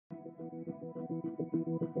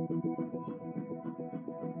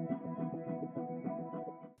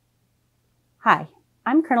Hi,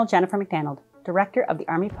 I'm Colonel Jennifer McDannald, Director of the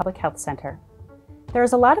Army Public Health Center. There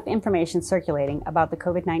is a lot of information circulating about the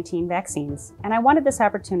COVID-19 vaccines, and I wanted this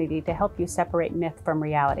opportunity to help you separate myth from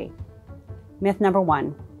reality. Myth number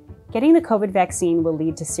 1, getting the COVID vaccine will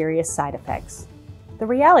lead to serious side effects. The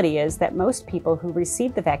reality is that most people who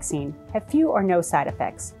receive the vaccine have few or no side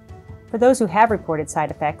effects. For those who have reported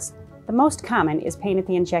side effects, the most common is pain at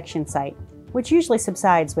the injection site, which usually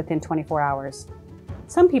subsides within 24 hours.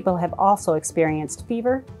 Some people have also experienced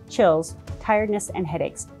fever, chills, tiredness, and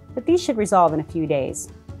headaches, but these should resolve in a few days.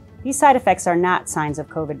 These side effects are not signs of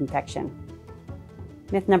COVID infection.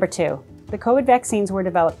 Myth number 2, the COVID vaccines were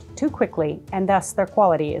developed too quickly and thus their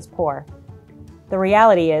quality is poor. The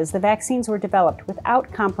reality is the vaccines were developed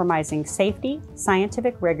without compromising safety,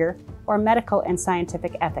 scientific rigor, or medical and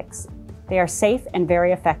scientific ethics. They are safe and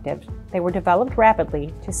very effective. They were developed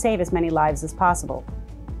rapidly to save as many lives as possible.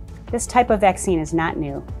 This type of vaccine is not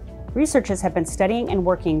new. Researchers have been studying and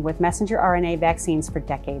working with messenger RNA vaccines for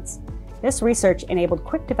decades. This research enabled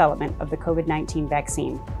quick development of the COVID-19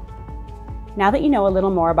 vaccine. Now that you know a little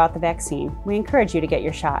more about the vaccine, we encourage you to get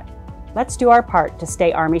your shot. Let's do our part to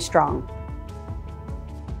stay Army strong.